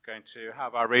going to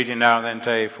have our reading now, and then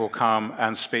Dave will come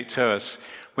and speak to us.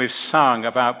 We've sung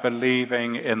about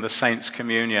believing in the Saints'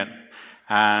 Communion,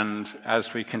 and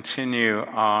as we continue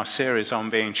our series on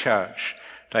being church,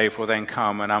 Dave will then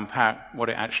come and unpack what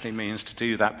it actually means to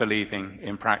do that believing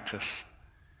in practice.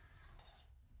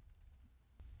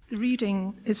 The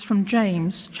reading is from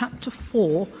James chapter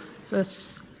 4,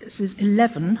 verses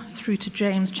 11 through to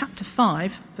James chapter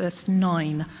 5, verse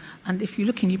 9. And if you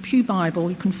look in your Pew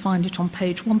Bible, you can find it on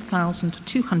page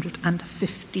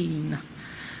 1215.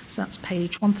 So that's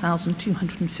page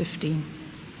 1215.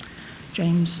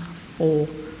 James 4,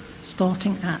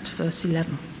 starting at verse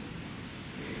 11.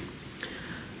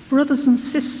 Brothers and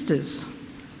sisters,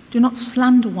 do not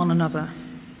slander one another.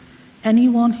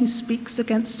 Anyone who speaks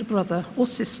against a brother or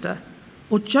sister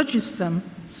or judges them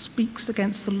speaks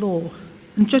against the law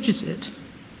and judges it.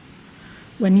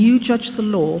 When you judge the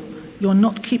law, you're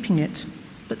not keeping it,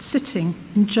 but sitting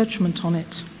in judgment on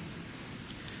it.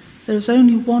 There is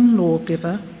only one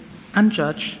lawgiver and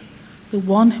judge, the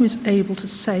one who is able to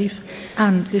save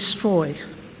and destroy.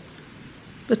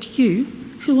 But you,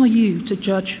 who are you to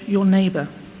judge your neighbor?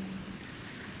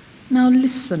 Now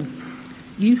listen,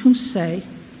 you who say,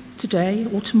 today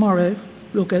or tomorrow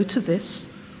we'll go to this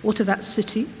or to that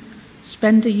city,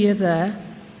 spend a year there,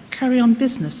 carry on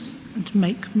business and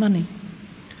make money.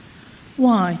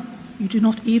 Why? You do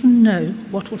not even know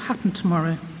what will happen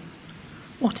tomorrow.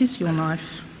 What is your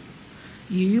life?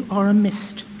 You are a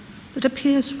mist that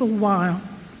appears for a while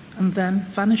and then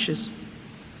vanishes.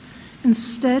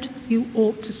 Instead, you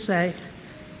ought to say,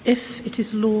 if it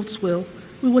is Lord's will,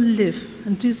 we will live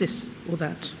and do this or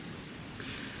that.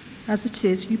 As it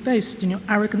is, you boast in your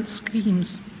arrogant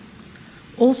schemes.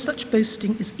 All such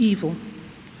boasting is evil.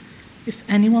 If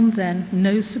anyone then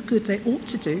knows the good they ought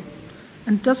to do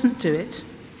and doesn't do it,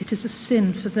 it is a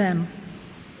sin for them.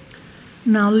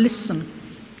 Now listen,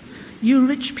 you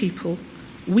rich people,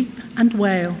 weep and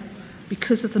wail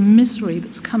because of the misery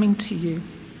that's coming to you.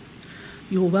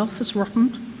 Your wealth has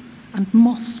rotted, and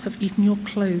moths have eaten your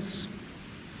clothes.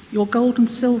 Your gold and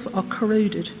silver are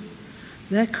corroded.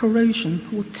 Their corrosion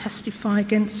will testify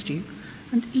against you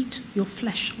and eat your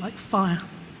flesh like fire.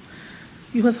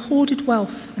 You have hoarded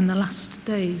wealth in the last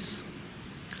days.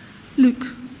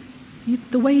 Look,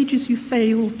 the wages you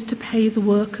failed to pay the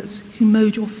workers who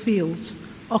mowed your fields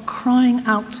are crying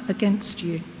out against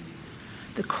you.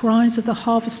 The cries of the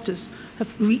harvesters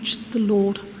have reached the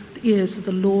ears of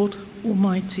the Lord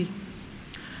Almighty.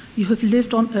 You have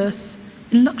lived on earth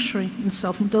in luxury and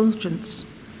self-indulgence.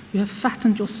 You have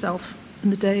fattened yourself in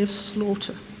the day of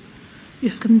slaughter. You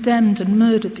have condemned and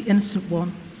murdered the innocent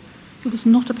one who was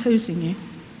not opposing you.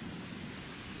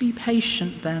 Be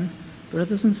patient then,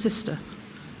 brothers and sisters,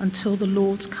 until the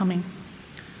Lord's coming.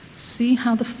 See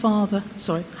how the farmer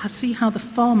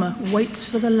waits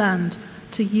for the land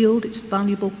to yield its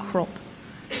valuable crop,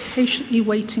 patiently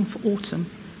waiting for autumn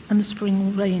and the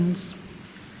spring rains.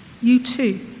 You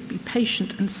too, be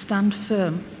patient and stand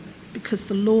firm, because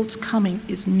the Lord's coming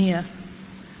is near.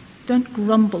 Don't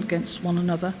grumble against one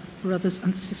another, brothers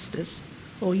and sisters,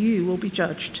 or you will be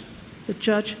judged. The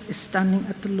judge is standing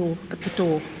at the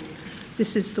door.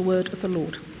 This is the word of the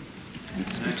Lord.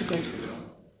 Thanks be to God.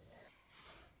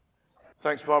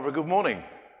 Thanks, Barbara. Good morning.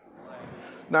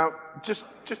 Now, just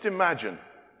imagine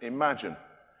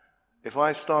if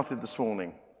I started this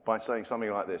morning by saying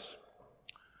something like this.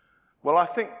 Well, I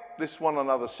think this one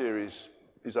another series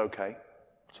is okay.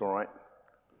 It's all right.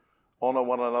 Honor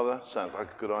one another sounds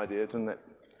like a good idea, doesn't it?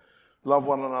 Love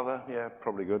one another, yeah,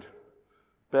 probably good.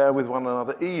 Bear with one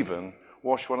another, even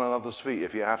wash one another's feet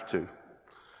if you have to.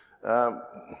 But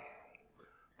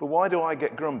why do I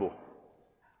get grumble?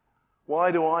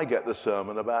 Why do I get the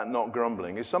sermon about not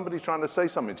grumbling? Is somebody trying to say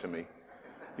something to me?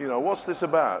 What's this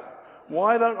about?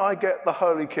 Why don't I get the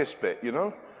holy kiss bit,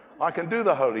 I can do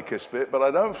the holy kiss bit, but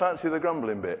I don't fancy the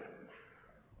grumbling bit.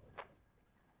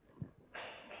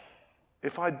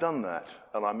 If I'd done that,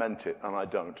 and I meant it, and I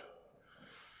don't,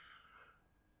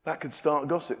 that could start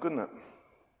gossip, couldn't it?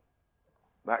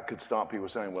 That could start people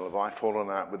saying, well, have I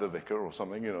fallen out with the vicar or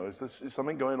something? Is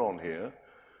something going on here?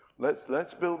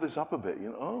 Let's build this up a bit.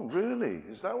 Oh, really?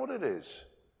 Is that what it is?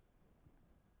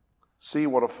 See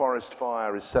what a forest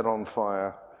fire is set on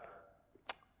fire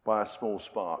by a small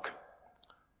spark.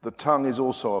 The tongue is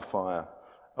also a fire,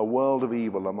 a world of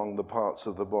evil among the parts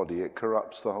of the body. It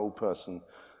corrupts the whole person,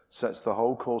 sets the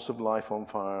whole course of life on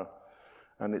fire,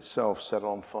 and itself set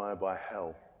on fire by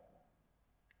hell.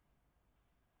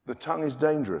 The tongue is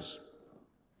dangerous.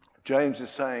 James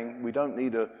is saying we don't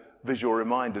need a visual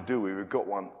reminder, do we? We've got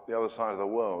one the other side of the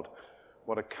world.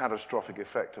 What a catastrophic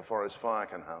effect a forest fire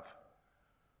can have.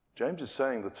 James is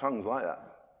saying the tongue's like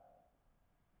that.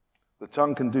 The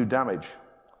tongue can do damage.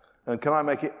 And can I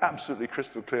make it absolutely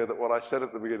crystal clear that what I said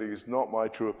at the beginning is not my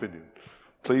true opinion?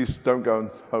 Please don't go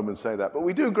home and say that. But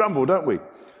we do grumble, don't we?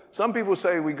 Some people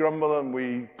say we grumble and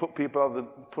we put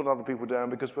other people down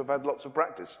because we've had lots of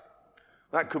practice.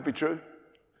 That could be true.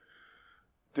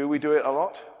 Do we do it a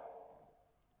lot?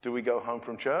 Do we go home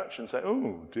from church and say,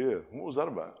 oh dear, what was that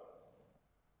about?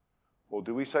 Or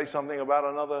do we say something about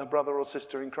another brother or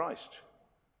sister in Christ,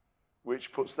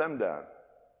 which puts them down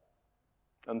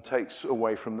and takes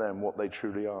away from them what they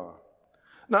truly are?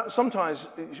 Now, sometimes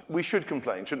we should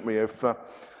complain, shouldn't we, if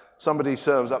somebody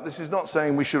serves up. This is not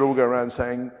saying we should all go around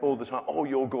saying all the time, oh,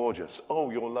 you're gorgeous, oh,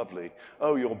 you're lovely,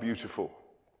 oh, you're beautiful.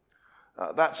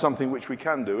 That's something which we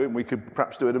can do, and we could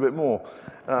perhaps do it a bit more.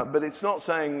 But it's not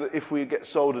saying that if we get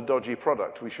sold a dodgy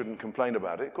product, we shouldn't complain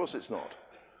about it. Of course it's not.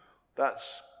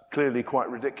 That's clearly quite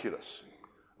ridiculous.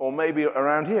 Or maybe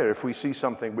around here, if we see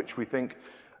something which we think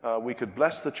we could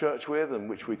bless the church with and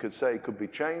which we could say could be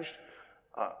changed,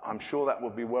 I'm sure that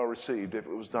would be well received if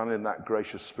it was done in that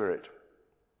gracious spirit.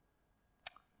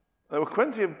 There were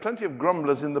plenty of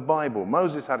grumblers in the Bible.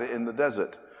 Moses had it in the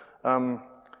desert.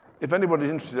 If anybody's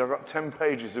interested, I've got 10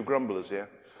 pages of grumblers here,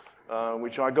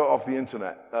 which I got off the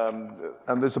internet.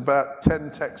 And there's about 10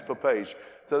 texts per page.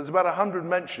 So there's about 100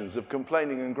 mentions of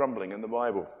complaining and grumbling in the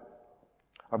Bible.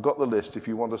 I've got the list. If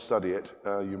you want to study it,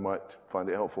 you might find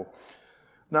it helpful.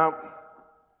 Now,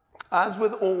 as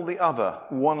with all the other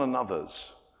one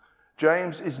another's,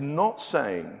 James is not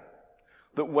saying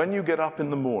that when you get up in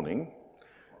the morning,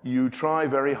 you try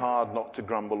very hard not to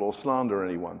grumble or slander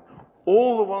anyone.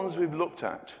 All the ones we've looked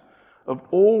at have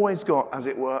always got, as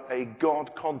it were, a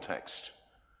God context.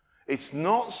 It's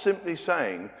not simply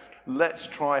saying, let's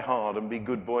try hard and be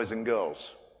good boys and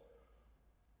girls.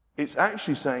 It's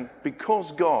actually saying,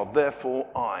 because God, therefore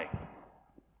I.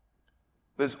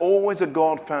 There's always a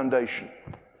God foundation.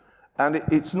 And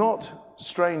it's not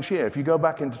strange here. If you go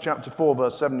back into chapter 4,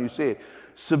 verse 7, you see it.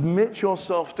 Submit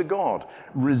yourself to God.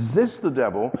 Resist the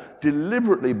devil.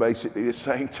 Deliberately, basically, is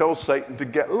saying, tell Satan to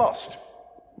get lost.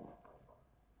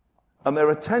 And there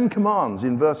are 10 commands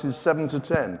in verses 7 to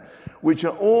 10, which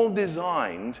are all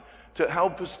designed to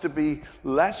help us to be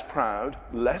less proud,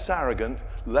 less arrogant,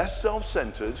 less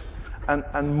self-centered,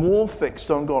 and more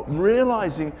fixed on God,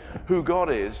 realizing who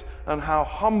God is and how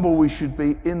humble we should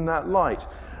be in that light.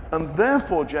 And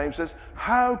therefore, James says,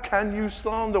 how can you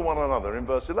slander one another in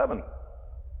verse 11?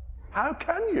 How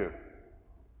can you?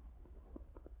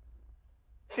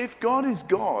 If God is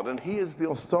God and he is the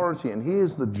authority and he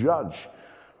is the judge,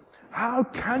 how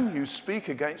can you speak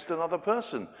against another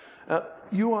person?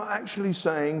 You are actually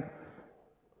saying,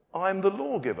 I'm the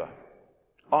lawgiver.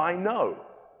 I know.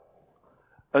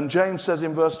 And James says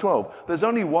in verse 12, there's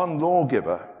only one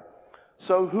lawgiver.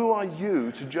 So who are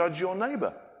you to judge your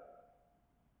neighbor?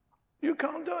 You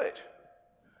can't do it.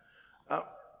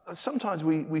 Sometimes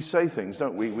we say things,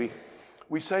 don't we?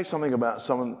 We say something about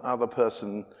some other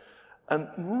person, and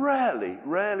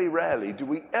rarely do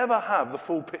we ever have the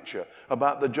full picture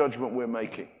about the judgment we're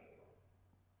making.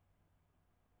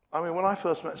 I mean, when I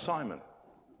first met Simon,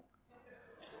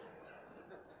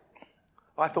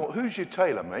 I thought, who's your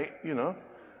tailor, mate? You know,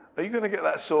 are you going to get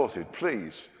that sorted,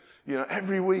 please? You know,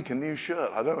 every week a new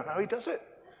shirt. I don't know how he does it.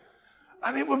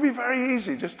 And it would be very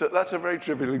easy. That's a very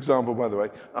trivial example, by the way.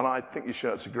 And I think your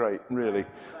shirts are great, really.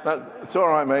 It's all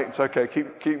right, mate. It's okay.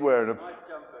 Keep wearing them.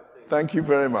 Thank you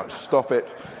very much. Stop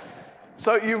it.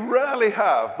 So you rarely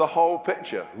have the whole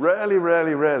picture.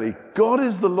 Rarely. God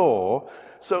is the law.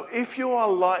 So if you are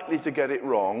likely to get it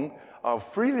wrong, I'll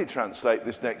freely translate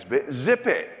this next bit. Zip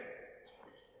it.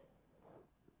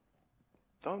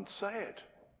 Don't say it.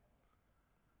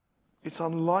 It's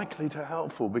unlikely to be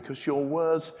helpful because your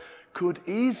words could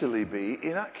easily be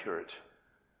inaccurate.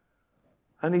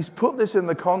 And he's put this in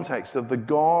the context of the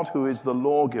God who is the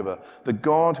lawgiver, the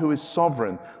God who is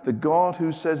sovereign, the God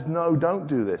who says, no, don't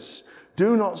do this.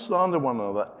 Do not slander one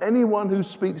another. Anyone who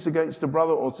speaks against a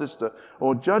brother or sister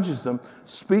or judges them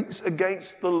speaks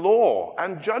against the law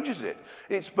and judges it.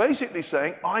 It's basically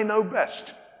saying, I know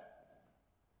best.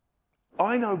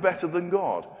 I know better than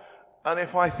God. And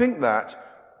if I think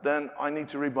that, then I need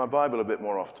to read my Bible a bit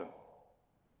more often.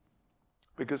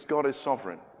 Because God is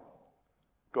sovereign.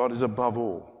 God is above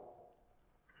all.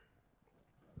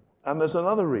 And there's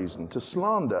another reason. To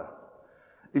slander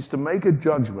is to make a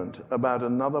judgment about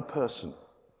another person.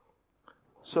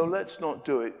 So let's not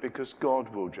do it because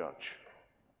God will judge.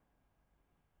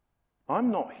 I'm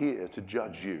not here to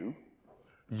judge you.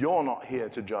 You're not here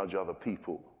to judge other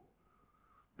people.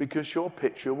 Because your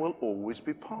picture will always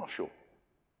be partial.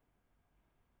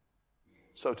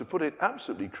 So to put it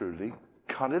absolutely crudely,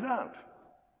 cut it out.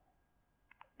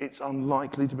 it's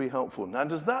unlikely to be helpful. Now,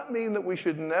 does that mean that we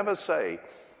should never say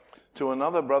to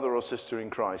another brother or sister in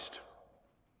Christ,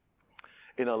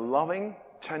 in a loving,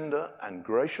 tender, and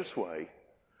gracious way,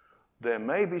 there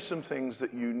may be some things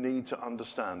that you need to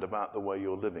understand about the way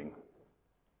you're living?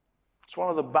 It's one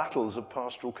of the battles of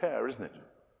pastoral care, isn't it?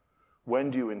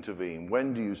 When do you intervene?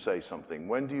 When do you say something?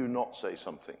 When do you not say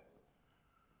something?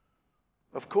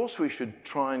 Of course we should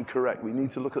try and correct. We need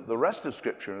to look at the rest of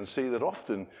Scripture and see that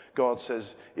often God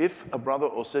says, if a brother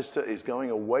or sister is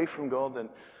going away from God, then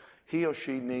he or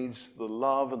she needs the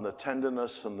love and the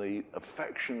tenderness and the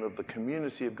affection of the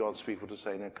community of God's people to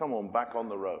say, now come on, back on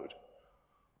the road.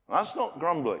 That's not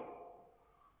grumbling.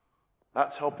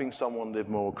 That's helping someone live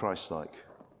more Christ-like.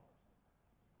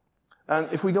 And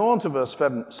if we go on to verse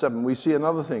 7, we see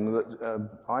another thing that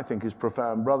I think is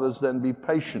profound. Brothers, then be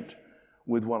patient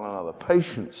with one another.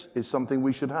 Patience is something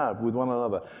we should have with one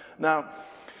another. Now,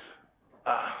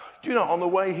 do you know, on the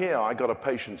way here, I got a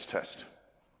patience test.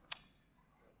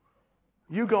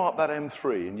 You go up that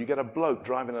M3 and you get a bloke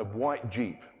driving a white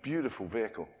Jeep, beautiful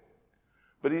vehicle.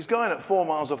 But he's going at 4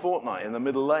 miles a fortnight in the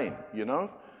middle lane, you know?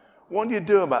 What do you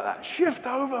do about that? Shift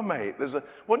over, mate.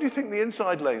 What do you think the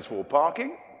inside lane's for?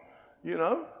 Parking? You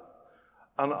know?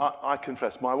 And I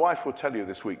confess, my wife will tell you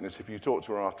this weakness if you talk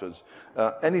to her afterwards.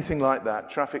 Anything like that,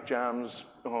 traffic jams,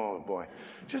 oh boy,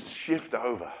 just shift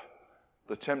over.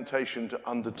 The temptation to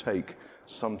undertake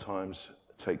sometimes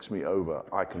takes me over,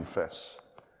 I confess.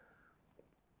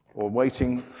 Or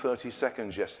waiting 30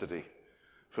 seconds yesterday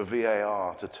for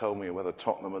VAR to tell me whether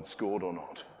Tottenham had scored or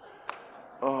not.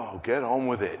 Oh, get on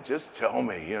with it. Just tell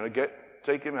me, you know,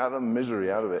 take him out of the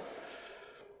misery out of it.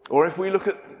 Or if we look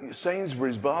at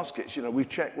Sainsbury's baskets, you know, we've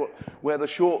checked where the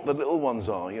little ones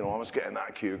are. You know, I must get in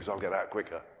that queue because I'll get out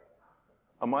quicker.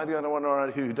 Am I the only one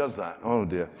around who does that? Oh,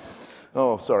 dear.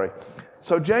 Oh, sorry.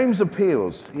 So James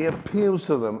appeals. He appeals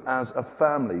to them as a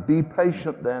family. Be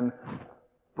patient then,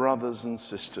 brothers and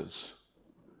sisters.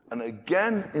 And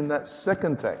again, in that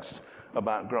second text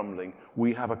about grumbling,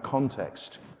 we have a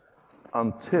context.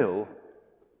 Until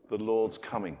the Lord's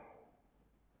coming.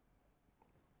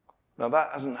 Now that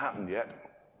hasn't happened yet.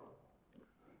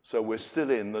 So we're still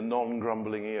in the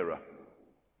non-grumbling era.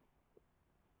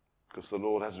 Because the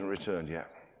Lord hasn't returned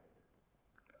yet.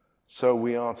 So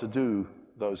we are to do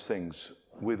those things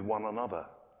with one another.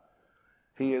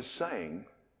 He is saying,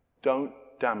 don't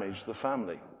damage the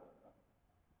family.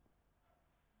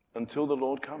 Until the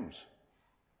Lord comes.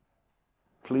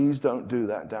 Please don't do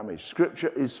that damage. Scripture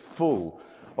is full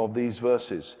of these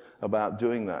verses about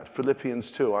doing that.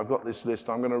 Philippians 2, I've got this list.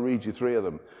 I'm going to read you 3 of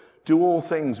them. Do all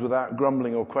things without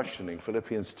grumbling or questioning,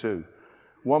 Philippians 2.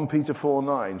 1 Peter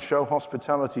 4:9, show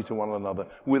hospitality to one another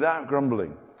without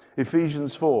grumbling.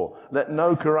 Ephesians 4, let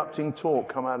no corrupting talk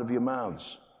come out of your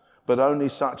mouths, but only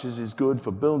such as is good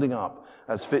for building up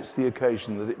as fits the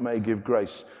occasion, that it may give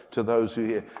grace to those who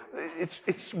hear.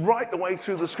 It's right the way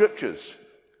through the Scriptures.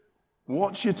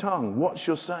 Watch your tongue, watch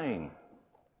your saying.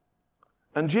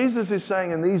 And Jesus is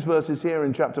saying in these verses here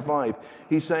in chapter 5,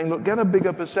 he's saying, look, get a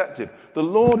bigger perspective. The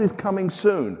Lord is coming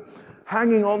soon.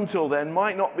 Hanging on till then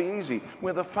might not be easy.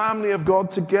 We're the family of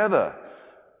God together.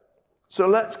 So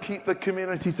let's keep the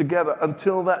community together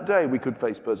until that day. We could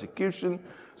face persecution.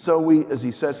 So we, as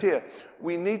he says here,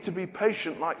 we need to be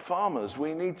patient like farmers.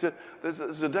 We need to,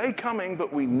 there's a day coming,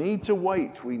 but we need to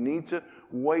wait. We need to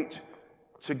wait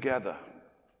together.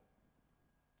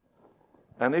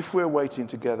 And if we're waiting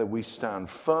together, we stand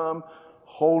firm,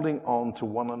 holding on to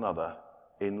one another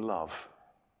in love.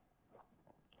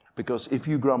 Because if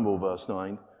you grumble, verse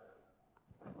 9,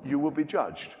 you will be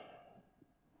judged.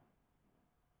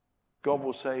 God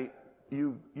will say,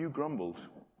 you grumbled.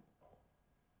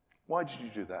 Why did you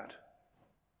do that?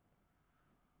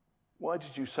 Why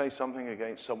did you say something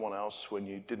against someone else when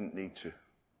you didn't need to?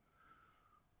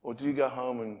 Or did you go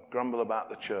home and grumble about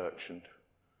the church and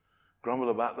grumble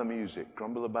about the music,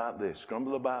 grumble about this,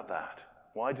 grumble about that?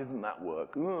 Why didn't that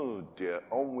work? Oh dear,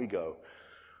 on we go.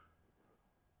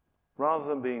 Rather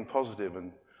than being positive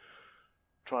and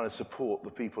trying to support the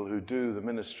people who do the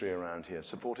ministry around here,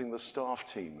 supporting the staff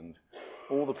team and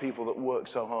all the people that work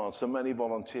so hard, so many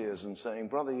volunteers, and saying,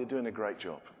 brother, you're doing a great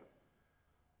job.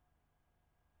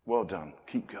 Well done,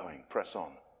 keep going, press on.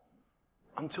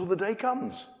 Until the day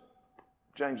comes,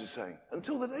 James is saying,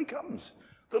 until the day comes.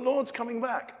 The Lord's coming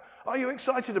back. Are you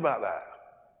excited about that?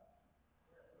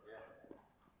 Yeah.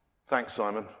 Thanks,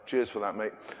 Simon. Cheers for that,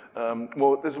 mate.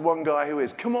 Well, there's one guy who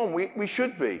is. Come on, we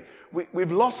should be.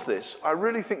 We've lost this. I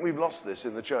really think we've lost this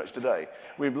in the church today.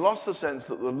 We've lost the sense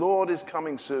that the Lord is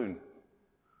coming soon.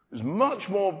 It was much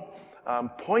more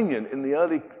poignant in the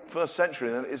early first century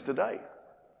than it is today.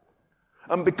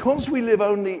 And because we live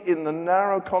only in the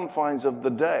narrow confines of the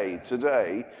day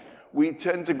today, we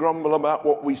tend to grumble about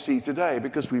what we see today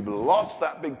because we've lost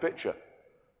that big picture.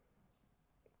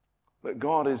 That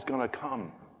God is going to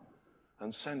come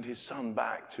and send his son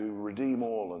back to redeem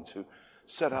all and to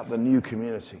set up the new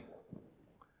community.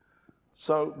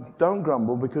 So don't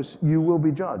grumble because you will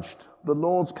be judged. The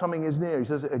Lord's coming is near. He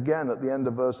says it again at the end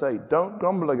of verse 8. Don't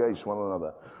grumble against one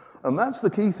another. And that's the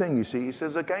key thing, you see. He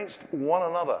says against one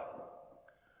another.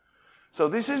 So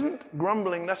this isn't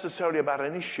grumbling necessarily about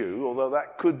an issue, although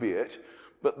that could be it,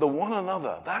 but the one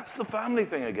another. That's the family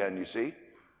thing again, you see.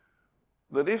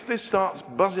 That if this starts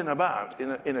buzzing about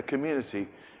in a community,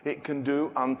 it can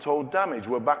do untold damage.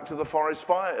 We're back to the forest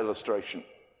fire illustration.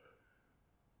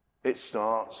 It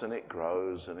starts and it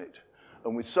grows and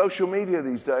with social media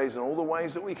these days and all the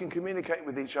ways that we can communicate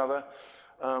with each other,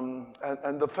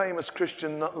 and the famous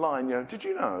Christian line, did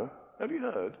you know? Have you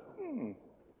heard? You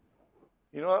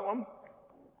know that one?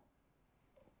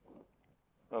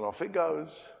 And off it goes.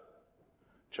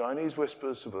 Chinese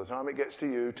whispers, so by the time it gets to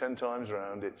you 10 times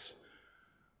around, it's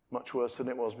much worse than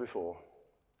it was before.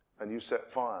 And you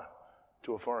set fire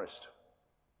to a forest.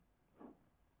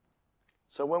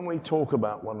 So when we talk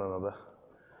about one another,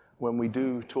 when we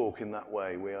do talk in that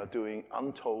way, we are doing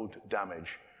untold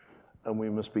damage, and we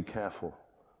must be careful.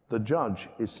 The judge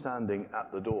is standing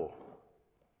at the door.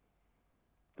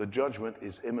 The judgment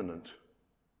is imminent.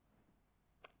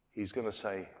 He's going to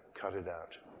say, cut it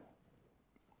out.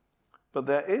 But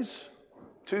there is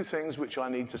two things which I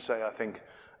need to say, I think,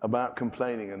 about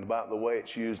complaining and about the way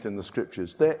it's used in the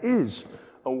scriptures. There is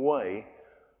a way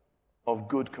of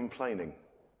good complaining.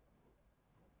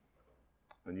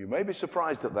 And you may be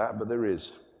surprised at that, but there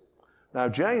is. Now,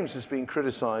 James has been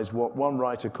criticized what one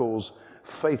writer calls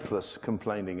faithless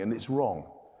complaining, and it's wrong.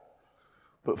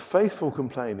 But faithful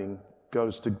complaining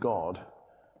goes to God.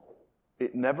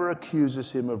 It never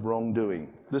accuses him of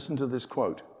wrongdoing. Listen to this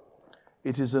quote.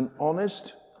 It is an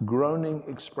honest, groaning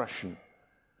expression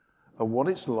of what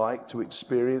it's like to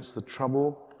experience the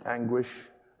trouble, anguish,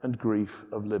 and grief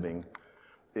of living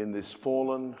in this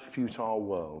fallen, futile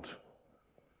world.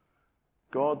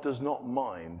 God does not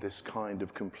mind this kind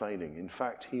of complaining. In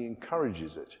fact, he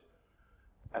encourages it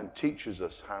and teaches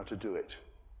us how to do it.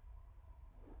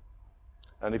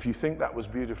 And if you think that was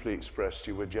beautifully expressed,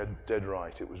 you were dead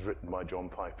right. It was written by John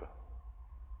Piper.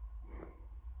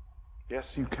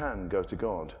 Yes, you can go to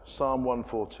God. Psalm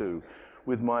 142.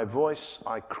 With my voice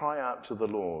I cry out to the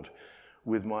Lord.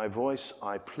 With my voice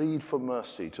I plead for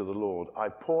mercy to the Lord. I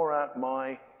pour out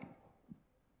my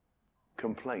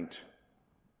complaint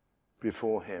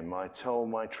before him. I tell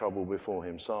my trouble before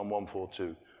him. Psalm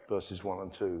 142, verses 1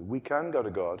 and 2. We can go to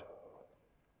God.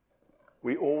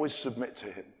 We always submit to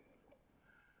him.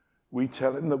 We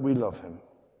tell him that we love him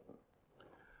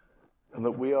and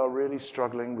that we are really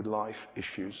struggling with life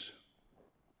issues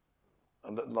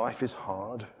and that life is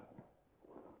hard.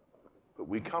 But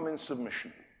we come in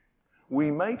submission.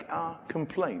 We make our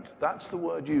complaint. That's the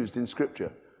word used in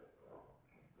Scripture.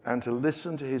 And to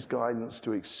listen to his guidance,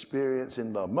 to experience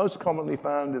in love. Most commonly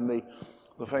found in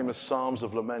the famous Psalms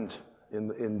of Lament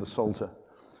in the Psalter,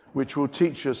 which will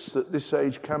teach us that this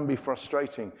age can be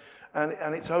frustrating.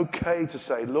 And it's okay to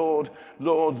say, Lord,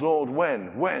 Lord, Lord,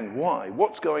 when, why?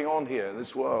 What's going on here in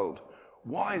this world?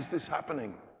 Why is this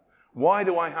happening? Why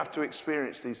do I have to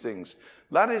experience these things?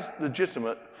 That is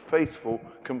legitimate, faithful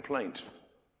complaint.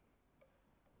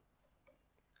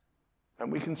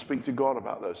 And we can speak to God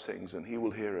about those things, and he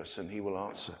will hear us, and he will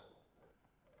answer.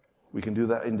 We can do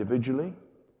that individually,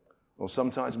 or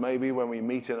sometimes maybe when we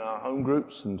meet in our home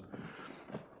groups and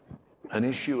an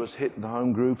issue has hit the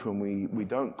home group and we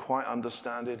don't quite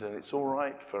understand it, and it's all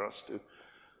right for us to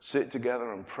sit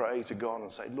together and pray to God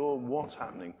and say, Lord, what's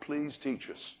happening? Please teach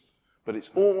us. But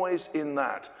it's always in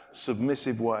that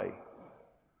submissive way.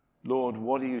 Lord,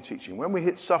 what are you teaching? When we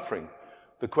hit suffering,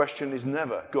 the question is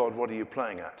never, God, what are you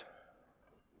playing at?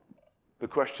 The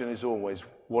question is always,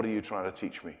 what are you trying to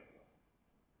teach me?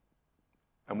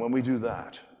 And when we do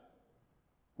that,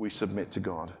 we submit to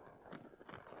God.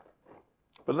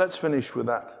 But let's finish with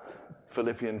that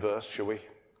Philippian verse, shall we?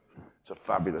 It's a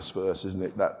fabulous verse, isn't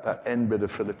it? That end bit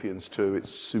of Philippians 2, it's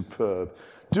superb.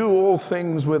 Do all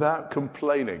things without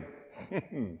complaining.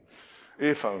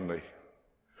 If only.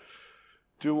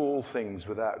 Do all things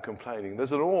without complaining.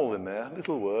 There's an all in there,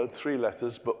 little word, 3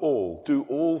 letters, but all. Do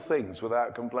all things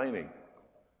without complaining.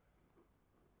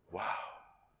 Wow.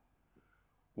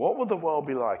 What would the world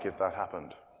be like if that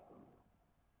happened?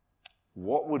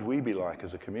 What would we be like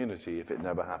as a community if it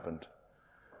never happened?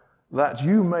 That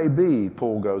you may be,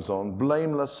 Paul goes on,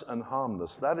 blameless and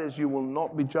harmless. That is, you will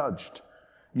not be judged.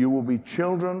 You will be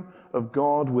children of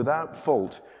God without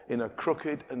fault in a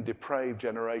crooked and depraved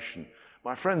generation.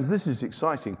 My friends, this is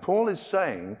exciting. Paul is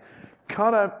saying,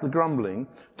 cut out the grumbling,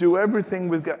 do everything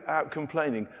without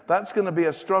complaining. That's going to be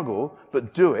a struggle,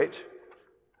 but do it.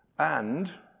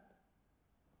 And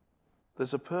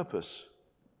there's a purpose.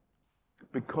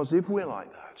 Because if we're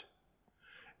like that,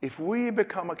 if we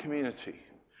become a community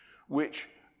which,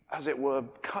 as it were,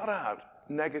 cut out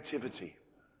negativity,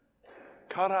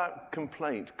 cut out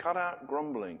complaint, cut out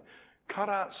grumbling, cut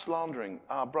out slandering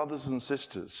our brothers and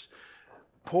sisters,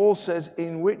 Paul says,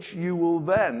 in which you will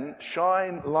then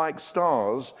shine like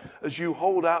stars as you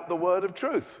hold out the word of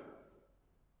truth.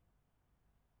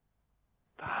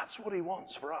 That's what he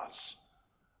wants for us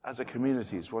as a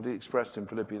community. It's what he expressed in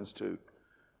Philippians 2.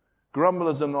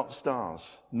 Grumblers are not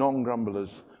stars.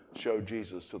 Non-grumblers show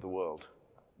Jesus to the world.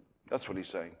 That's what he's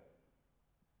saying.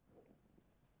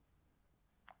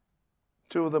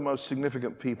 Two of the most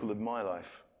significant people in my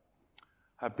life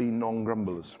have been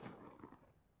non-grumblers.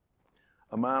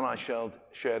 A man I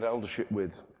shared eldership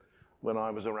with when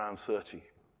I was around 30.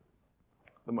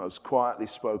 The most quietly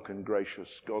spoken,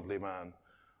 gracious, godly man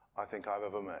I think I've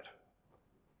ever met.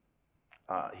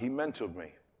 He mentored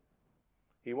me.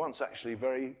 He once actually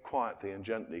very quietly and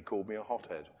gently called me a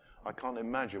hothead. I can't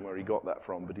imagine where he got that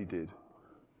from, but he did.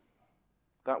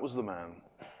 That was the man.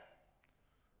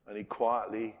 And he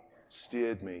quietly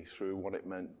steered me through what it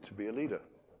meant to be a leader.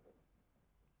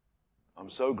 I'm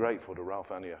so grateful to Ralph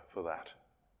Ania for that.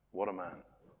 What a man.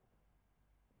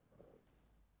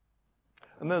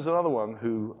 And there's another one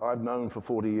who I've known for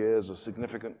 40 years, a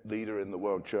significant leader in the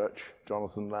World Church,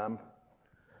 Jonathan Lamb,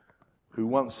 who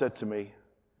once said to me,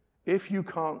 if you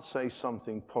can't say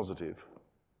something positive,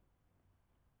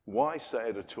 why say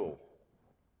it at all?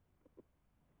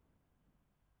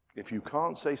 If you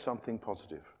can't say something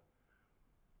positive,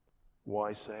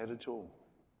 why say it at all?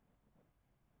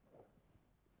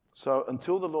 So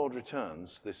until the Lord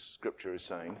returns, this scripture is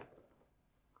saying,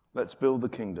 let's build the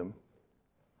kingdom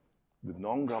with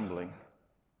non-grumbling.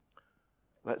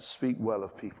 Let's speak well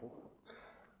of people.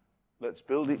 Let's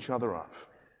build each other up.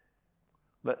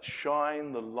 Let's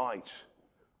shine the light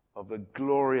of the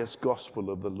glorious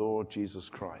gospel of the Lord Jesus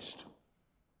Christ.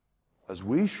 As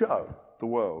we show the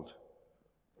world,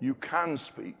 you can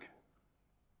speak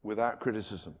without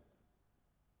criticism.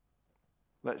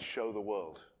 Let's show the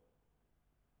world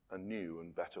a new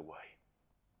and better way.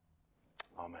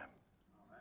 Amen.